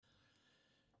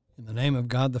In the name of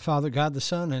God the Father, God the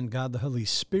Son, and God the Holy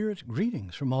Spirit,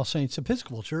 greetings from All Saints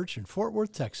Episcopal Church in Fort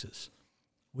Worth, Texas.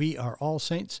 We are All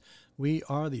Saints. We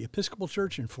are the Episcopal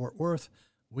Church in Fort Worth.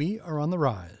 We are on the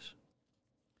rise.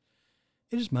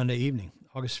 It is Monday evening,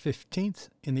 August 15th,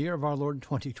 in the year of our Lord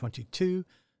 2022,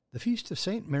 the Feast of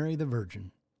St. Mary the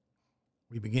Virgin.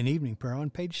 We begin evening prayer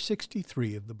on page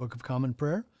 63 of the Book of Common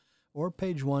Prayer, or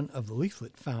page 1 of the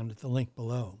leaflet found at the link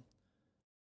below.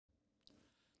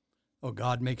 O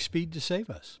God, make speed to save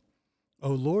us.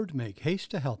 O Lord, make haste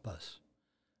to help us.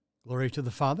 Glory to the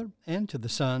Father, and to the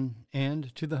Son,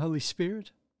 and to the Holy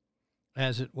Spirit,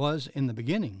 as it was in the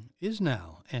beginning, is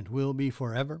now, and will be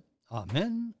forever.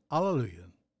 Amen.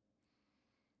 Alleluia.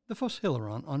 The Phos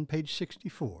Hilaron on page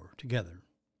 64, together.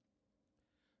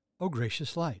 O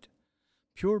gracious light,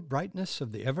 pure brightness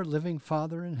of the ever-living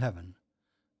Father in heaven,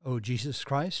 O Jesus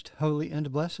Christ, holy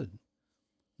and blessed,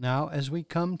 now as we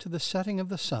come to the setting of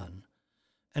the sun,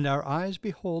 and our eyes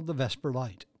behold the vesper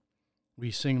light,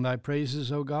 we sing thy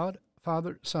praises, O God,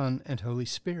 Father, Son, and Holy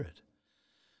Spirit.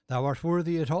 Thou art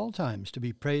worthy at all times to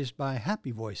be praised by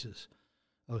happy voices,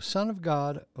 O Son of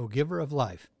God, O Giver of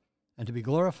life, and to be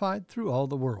glorified through all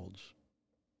the worlds.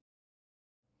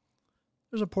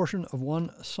 There's a portion of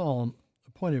one psalm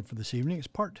appointed for this evening. It's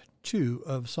part 2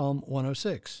 of Psalm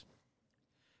 106,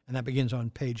 and that begins on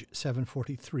page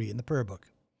 743 in the prayer book.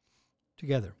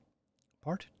 Together,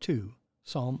 part 2,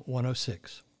 Psalm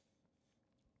 106.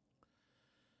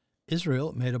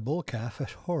 Israel made a bull calf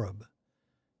at Horeb,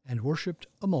 and worshipped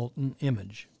a molten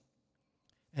image.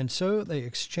 And so they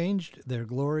exchanged their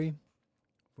glory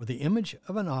for the image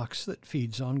of an ox that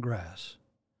feeds on grass.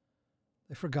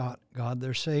 They forgot God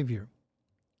their Savior,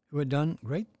 who had done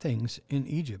great things in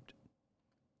Egypt,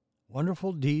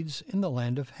 wonderful deeds in the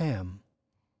land of Ham,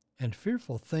 and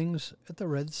fearful things at the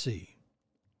Red Sea.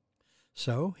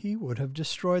 So he would have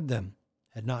destroyed them,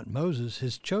 had not Moses,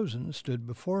 his chosen, stood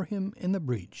before him in the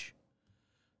breach,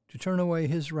 to turn away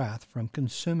his wrath from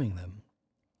consuming them.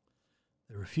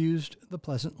 They refused the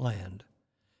pleasant land,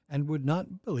 and would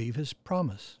not believe his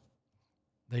promise.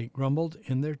 They grumbled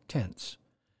in their tents,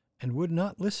 and would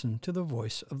not listen to the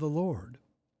voice of the Lord.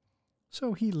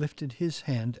 So he lifted his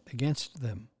hand against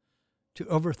them, to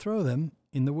overthrow them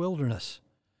in the wilderness,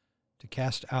 to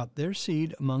cast out their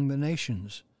seed among the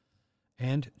nations,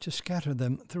 and to scatter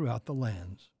them throughout the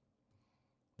lands.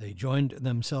 They joined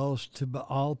themselves to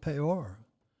Baal Peor,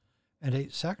 and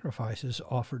ate sacrifices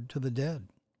offered to the dead.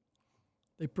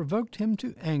 They provoked him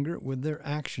to anger with their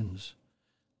actions,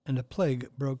 and a plague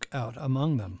broke out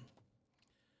among them.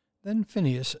 Then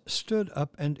Phinehas stood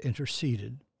up and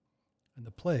interceded, and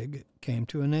the plague came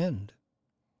to an end.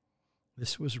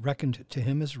 This was reckoned to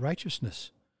him as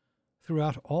righteousness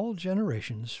throughout all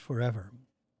generations forever.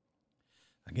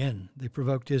 Again they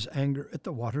provoked his anger at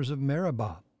the waters of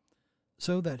Meribah,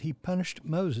 so that he punished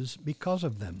Moses because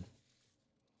of them.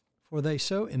 For they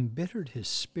so embittered his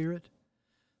spirit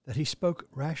that he spoke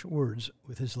rash words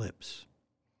with his lips.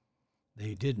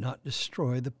 They did not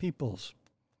destroy the peoples,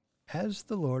 as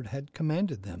the Lord had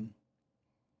commanded them.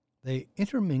 They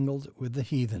intermingled with the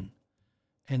heathen,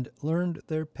 and learned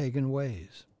their pagan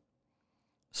ways,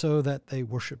 so that they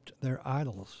worshipped their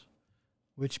idols,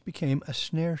 which became a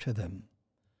snare to them.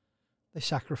 They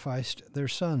sacrificed their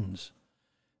sons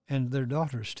and their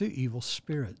daughters to evil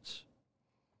spirits.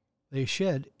 They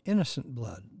shed innocent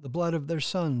blood, the blood of their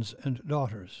sons and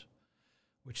daughters,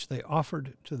 which they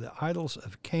offered to the idols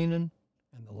of Canaan,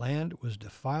 and the land was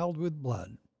defiled with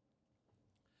blood.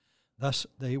 Thus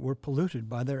they were polluted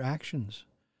by their actions,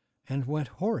 and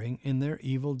went whoring in their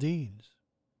evil deeds.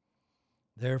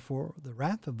 Therefore the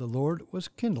wrath of the Lord was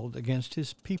kindled against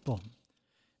his people,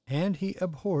 and he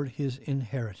abhorred his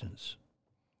inheritance.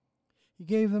 He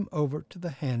gave them over to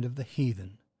the hand of the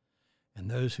heathen, and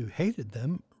those who hated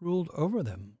them ruled over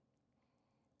them.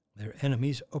 Their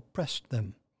enemies oppressed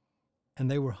them,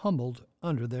 and they were humbled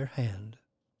under their hand.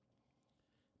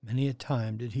 Many a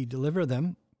time did he deliver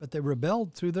them, but they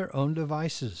rebelled through their own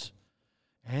devices,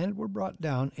 and were brought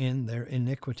down in their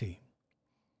iniquity.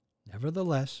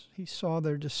 Nevertheless he saw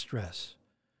their distress,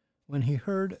 when he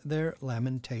heard their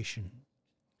lamentation.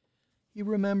 He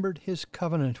remembered his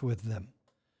covenant with them,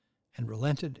 and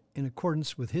relented in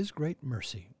accordance with his great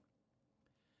mercy.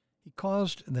 He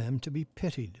caused them to be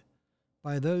pitied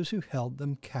by those who held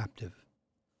them captive.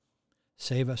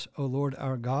 Save us, O Lord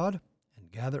our God, and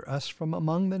gather us from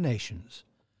among the nations,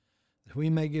 that we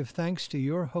may give thanks to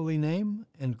your holy name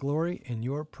and glory in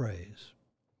your praise.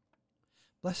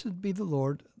 Blessed be the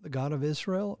Lord, the God of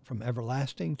Israel, from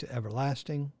everlasting to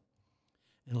everlasting.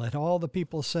 And let all the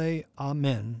people say,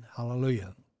 Amen,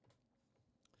 Hallelujah.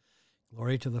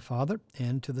 Glory to the Father,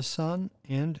 and to the Son,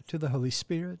 and to the Holy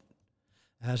Spirit,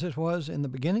 as it was in the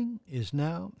beginning, is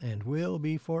now, and will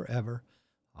be forever.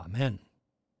 Amen.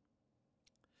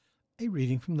 A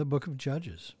reading from the book of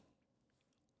Judges.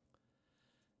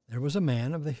 There was a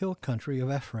man of the hill country of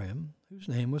Ephraim, whose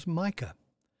name was Micah.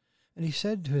 And he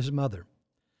said to his mother,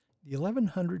 The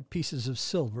 1,100 pieces of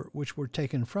silver which were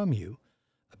taken from you,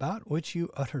 about which you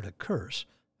uttered a curse,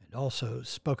 and also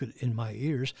spoke it in my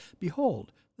ears,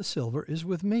 behold, the silver is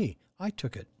with me. I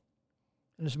took it.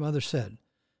 And his mother said,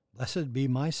 Blessed be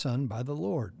my son by the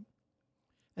Lord.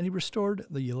 And he restored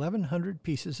the 1,100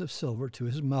 pieces of silver to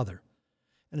his mother.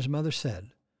 And his mother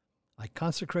said, I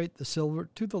consecrate the silver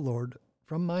to the Lord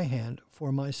from my hand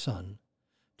for my son,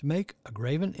 to make a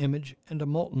graven image and a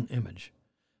molten image.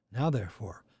 Now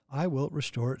therefore I will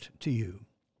restore it to you.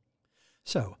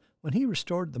 So when he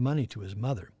restored the money to his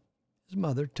mother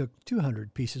took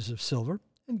 200 pieces of silver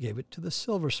and gave it to the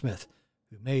silversmith,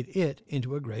 who made it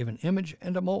into a graven image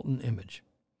and a molten image.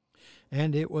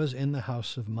 And it was in the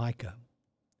house of Micah.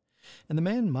 And the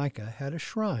man Micah had a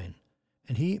shrine,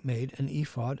 and he made an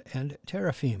ephod and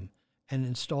teraphim, and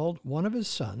installed one of his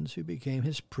sons, who became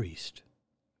his priest.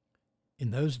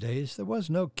 In those days there was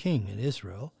no king in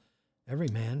Israel. Every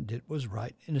man did what was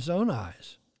right in his own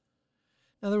eyes.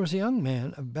 Now there was a young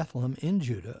man of Bethlehem in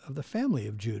Judah, of the family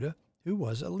of Judah, who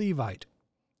was a Levite,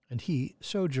 and he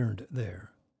sojourned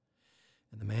there.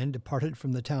 And the man departed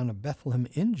from the town of Bethlehem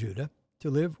in Judah to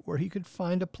live where he could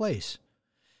find a place.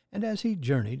 And as he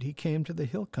journeyed, he came to the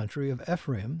hill country of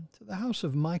Ephraim, to the house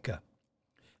of Micah.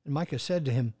 And Micah said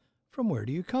to him, From where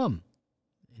do you come?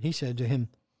 And he said to him,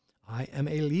 I am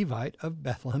a Levite of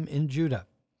Bethlehem in Judah,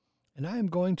 and I am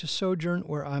going to sojourn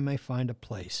where I may find a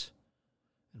place.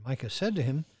 And Micah said to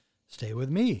him, Stay with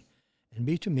me, and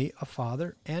be to me a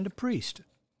father and a priest,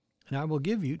 and I will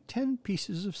give you 10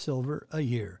 pieces of silver a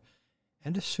year,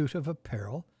 and a suit of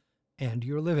apparel, and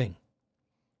your living.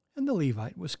 And the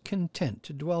Levite was content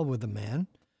to dwell with the man,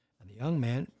 and the young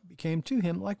man became to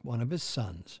him like one of his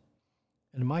sons.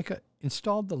 And Micah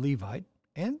installed the Levite,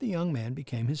 and the young man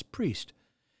became his priest,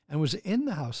 and was in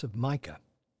the house of Micah.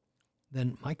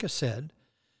 Then Micah said,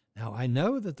 Now I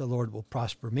know that the Lord will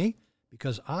prosper me,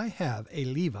 because I have a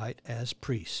Levite as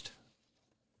priest.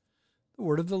 The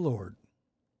word of the Lord.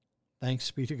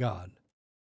 Thanks be to God.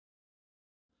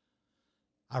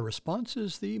 Our response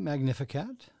is the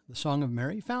Magnificat, the Song of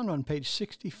Mary, found on page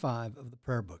 65 of the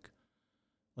prayer book.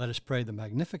 Let us pray the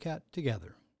Magnificat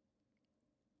together.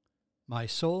 My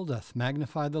soul doth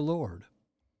magnify the Lord,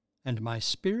 and my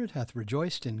spirit hath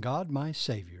rejoiced in God my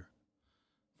Saviour.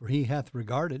 For he hath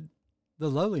regarded the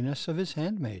lowliness of his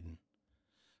handmaiden.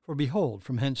 For behold,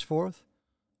 from henceforth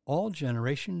all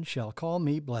generations shall call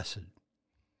me blessed.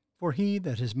 For he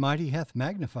that is mighty hath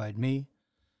magnified me,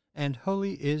 and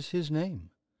holy is his name.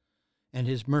 And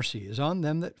his mercy is on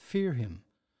them that fear him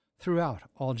throughout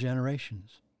all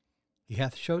generations. He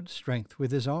hath showed strength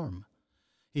with his arm.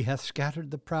 He hath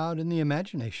scattered the proud in the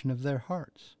imagination of their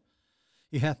hearts.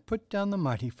 He hath put down the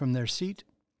mighty from their seat,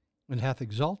 and hath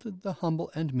exalted the humble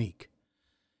and meek.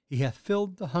 He hath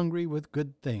filled the hungry with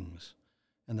good things,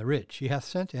 and the rich he hath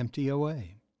sent empty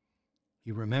away.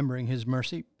 He, remembering his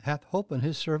mercy, hath holpen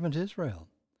his servant Israel,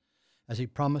 as he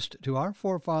promised to our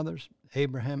forefathers,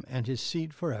 Abraham and his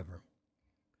seed forever.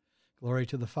 Glory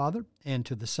to the Father, and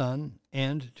to the Son,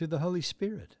 and to the Holy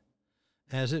Spirit,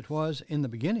 as it was in the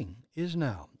beginning, is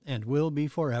now, and will be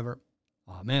forever.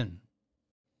 Amen.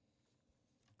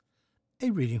 A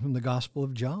reading from the Gospel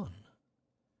of John.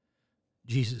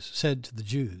 Jesus said to the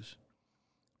Jews,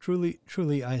 Truly,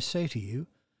 truly, I say to you,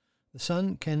 the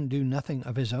Son can do nothing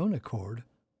of his own accord,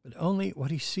 but only what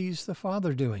he sees the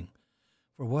Father doing.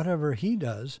 For whatever he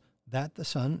does, that the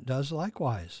Son does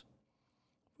likewise.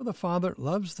 For the Father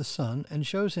loves the Son, and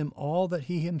shows him all that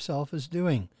he himself is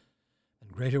doing.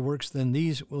 And greater works than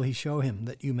these will he show him,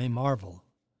 that you may marvel.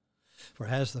 For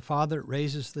as the Father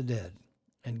raises the dead,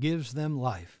 and gives them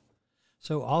life,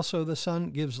 so also the Son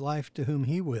gives life to whom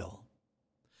he will.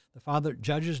 The Father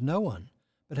judges no one,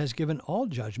 but has given all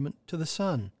judgment to the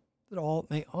Son, that all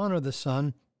may honor the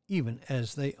Son, even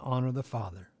as they honor the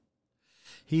Father.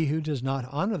 He who does not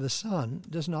honor the Son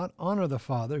does not honor the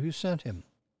Father who sent him.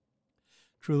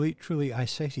 Truly, truly, I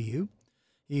say to you,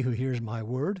 he who hears my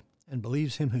word and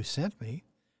believes him who sent me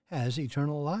has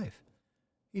eternal life.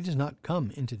 He does not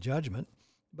come into judgment,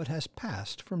 but has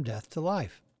passed from death to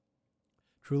life.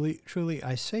 Truly, truly,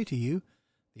 I say to you,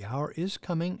 the hour is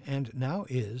coming, and now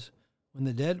is, when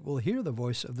the dead will hear the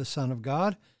voice of the Son of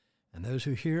God, and those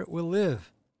who hear it will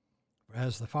live. For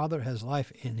as the Father has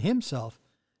life in himself,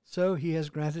 so he has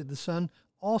granted the Son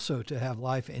also to have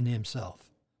life in himself.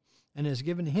 and has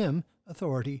given him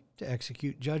authority to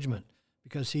execute judgment,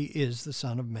 because he is the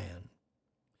Son of Man.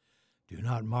 Do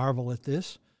not marvel at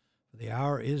this, for the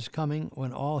hour is coming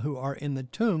when all who are in the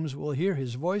tombs will hear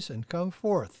his voice and come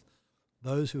forth,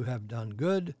 those who have done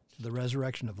good to the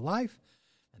resurrection of life,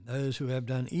 and those who have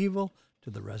done evil to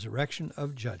the resurrection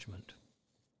of judgment.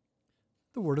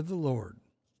 The word of the Lord.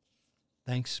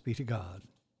 Thanks be to God.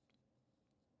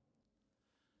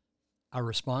 Our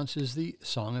response is the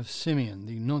Song of Simeon,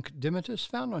 the Nunc Dimittis,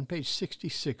 found on page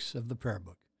 66 of the prayer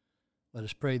book. Let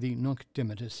us pray the Nunc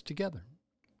Dimittis together.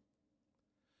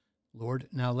 Lord,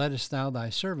 now lettest thou thy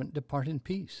servant depart in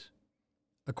peace,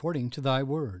 according to thy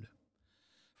word.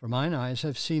 For mine eyes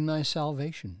have seen thy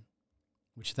salvation,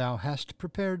 which thou hast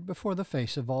prepared before the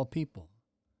face of all people,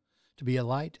 to be a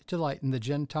light to lighten the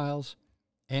Gentiles,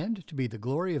 and to be the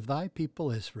glory of thy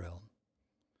people Israel.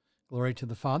 Glory to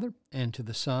the Father, and to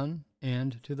the Son,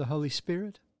 and to the Holy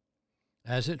Spirit,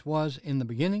 as it was in the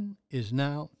beginning, is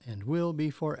now, and will be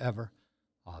forever.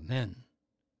 Amen.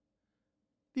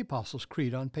 The Apostles'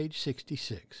 Creed on page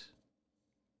 66.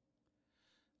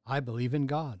 I believe in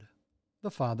God,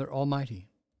 the Father Almighty,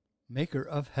 maker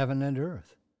of heaven and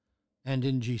earth, and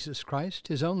in Jesus Christ,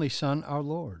 his only Son, our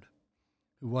Lord,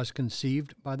 who was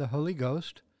conceived by the Holy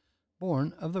Ghost,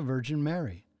 born of the Virgin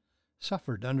Mary,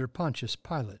 suffered under Pontius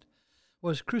Pilate,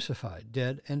 was crucified,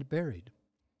 dead, and buried.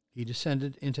 He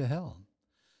descended into hell.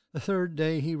 The third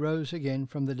day he rose again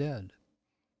from the dead.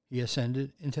 He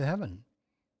ascended into heaven,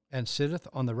 and sitteth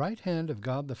on the right hand of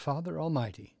God the Father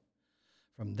Almighty.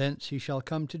 From thence he shall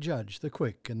come to judge the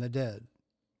quick and the dead.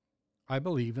 I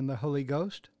believe in the Holy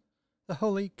Ghost, the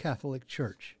Holy Catholic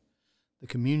Church, the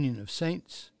communion of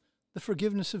saints, the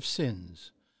forgiveness of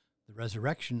sins, the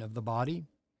resurrection of the body,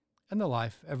 and the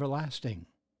life everlasting.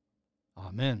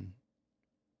 Amen.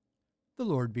 The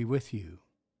Lord be with you.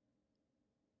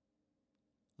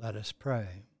 Let us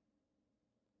pray.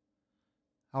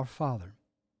 Our Father,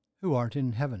 who art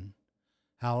in heaven,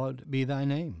 hallowed be thy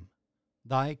name.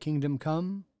 Thy kingdom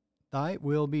come, thy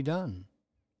will be done,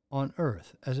 on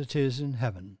earth as it is in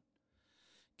heaven.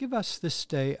 Give us this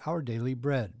day our daily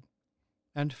bread,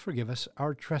 and forgive us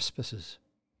our trespasses,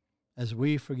 as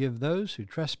we forgive those who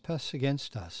trespass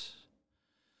against us.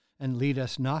 And lead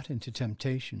us not into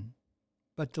temptation,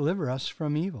 but deliver us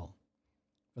from evil.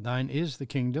 For thine is the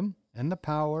kingdom, and the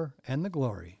power, and the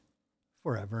glory,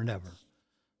 forever and ever.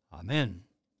 Amen.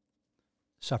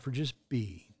 Suffrages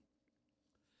B.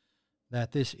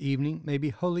 That this evening may be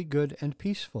wholly good and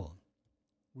peaceful,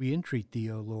 we entreat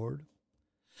thee, O Lord.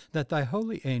 That thy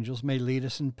holy angels may lead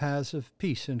us in paths of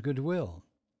peace and goodwill,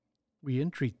 we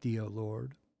entreat thee, O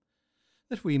Lord.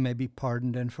 That we may be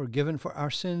pardoned and forgiven for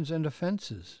our sins and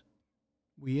offenses,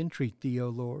 we entreat thee, O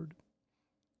Lord.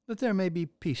 That there may be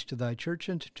peace to thy church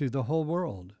and to the whole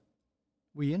world,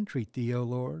 we entreat thee, O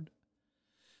Lord.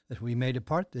 That we may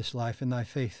depart this life in thy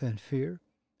faith and fear,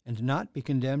 and not be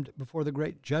condemned before the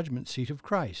great judgment seat of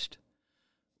Christ,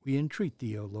 we entreat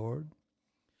thee, O Lord.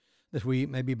 That we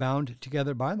may be bound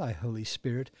together by thy Holy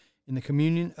Spirit in the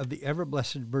communion of the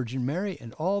ever-blessed Virgin Mary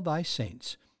and all thy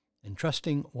saints,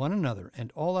 entrusting one another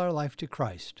and all our life to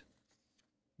Christ,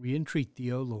 we entreat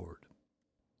thee, O Lord.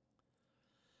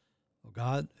 O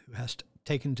God, who hast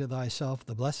taken to thyself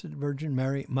the Blessed Virgin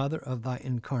Mary, mother of thy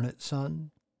incarnate Son,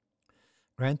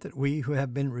 grant that we who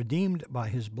have been redeemed by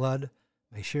his blood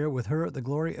may share with her the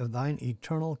glory of thine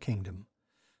eternal kingdom.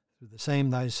 Through the same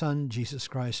thy Son, Jesus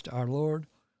Christ our Lord,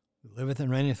 who liveth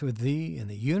and reigneth with thee in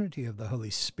the unity of the Holy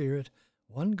Spirit,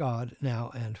 one God,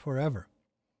 now and forever.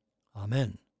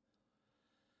 Amen.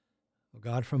 O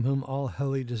God, from whom all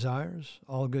holy desires,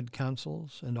 all good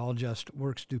counsels, and all just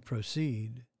works do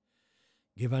proceed,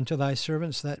 give unto thy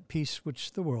servants that peace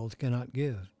which the world cannot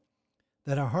give,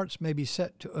 that our hearts may be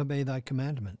set to obey thy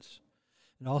commandments,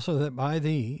 and also that by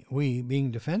thee we,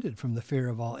 being defended from the fear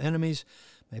of all enemies,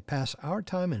 may pass our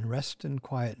time in rest and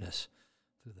quietness,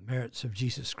 through the merits of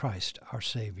Jesus Christ our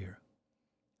Savior.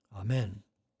 Amen.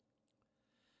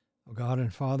 O God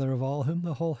and Father of all whom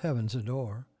the whole heavens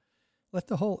adore, let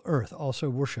the whole earth also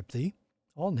worship thee,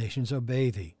 all nations obey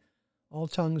thee, all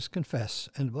tongues confess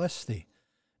and bless thee,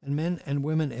 and men and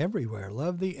women everywhere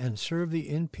love thee and serve thee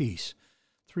in peace,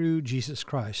 through Jesus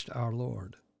Christ our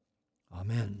Lord.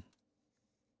 Amen.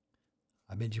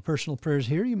 I bid you personal prayers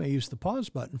here. You may use the pause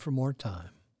button for more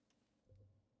time.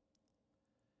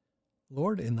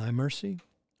 Lord, in thy mercy,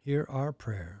 hear our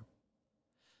prayer.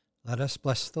 Let us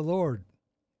bless the Lord.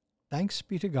 Thanks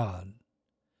be to God.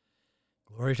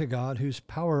 Glory to God, whose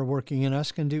power working in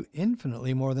us can do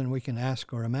infinitely more than we can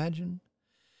ask or imagine.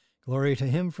 Glory to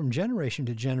him from generation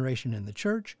to generation in the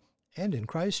church and in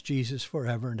Christ Jesus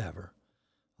forever and ever.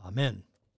 Amen.